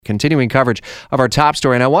Continuing coverage of our top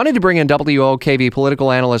story. And I wanted to bring in WOKV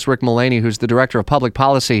political analyst Rick Mullaney, who's the director of public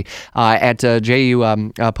policy at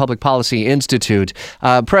JU Public Policy Institute.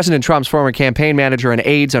 President Trump's former campaign manager and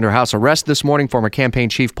aides under house arrest this morning. Former campaign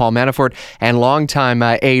chief Paul Manafort and longtime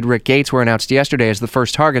aide Rick Gates were announced yesterday as the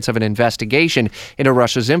first targets of an investigation into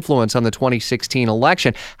Russia's influence on the 2016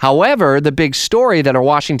 election. However, the big story that our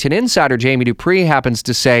Washington insider Jamie Dupree happens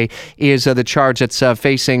to say is the charge that's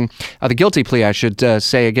facing the guilty plea, I should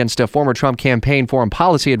say, against a former Trump campaign foreign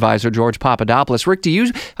policy advisor, George Papadopoulos. Rick, do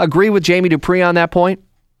you agree with Jamie Dupree on that point?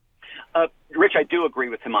 Rich, I do agree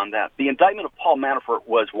with him on that. The indictment of Paul Manafort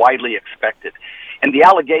was widely expected, and the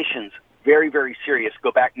allegations, very, very serious,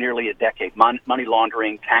 go back nearly a decade. Money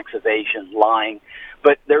laundering, tax evasion, lying.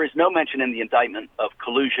 But there is no mention in the indictment of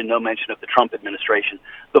collusion, no mention of the Trump administration.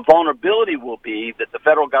 The vulnerability will be that the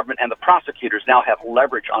federal government and the prosecutors now have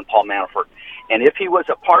leverage on Paul Manafort. And if he was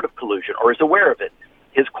a part of collusion or is aware of it,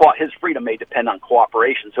 his freedom may depend on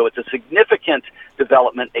cooperation. So it's a significant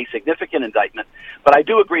development, a significant indictment. But I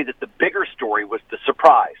do agree that the bigger story was the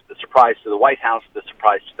surprise to the White House, the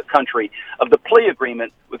surprise to the country of the plea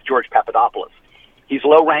agreement with George Papadopoulos. He's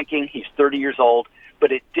low-ranking, he's 30 years old,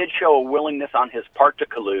 but it did show a willingness on his part to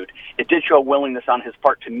collude. It did show a willingness on his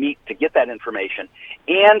part to meet, to get that information.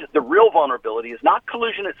 And the real vulnerability is not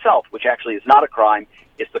collusion itself, which actually is not a crime,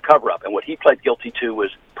 it's the cover-up. And what he pled guilty to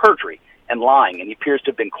was perjury and lying, and he appears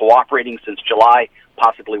to have been cooperating since July,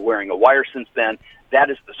 possibly wearing a wire since then. That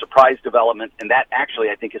is the surprise development, and that actually,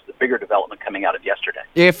 I think, is the bigger development coming out of yesterday.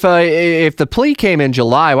 If the plea came in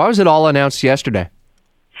July, why was it all announced yesterday?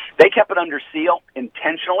 They kept it under seal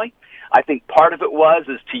intentionally. I think part of it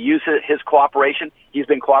is to use his cooperation. He's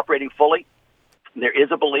been cooperating fully. There is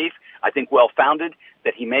a belief, I think well-founded,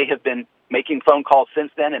 that he may have been making phone calls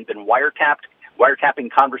since then and been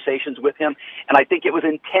wiretapping conversations with him. And I think it was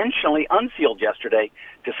intentionally unsealed yesterday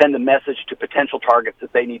to send a message to potential targets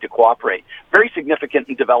that they need to cooperate. Very significant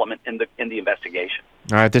development in the investigation.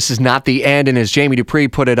 All right, this is not the end, and as Jamie Dupree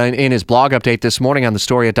put it in his blog update this morning on the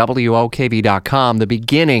story at WOKV.com, the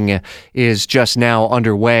beginning is just now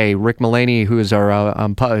underway. Rick Mullaney, who is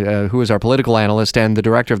our political analyst and the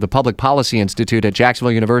director of the Public Policy Institute at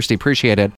Jacksonville University, appreciate it.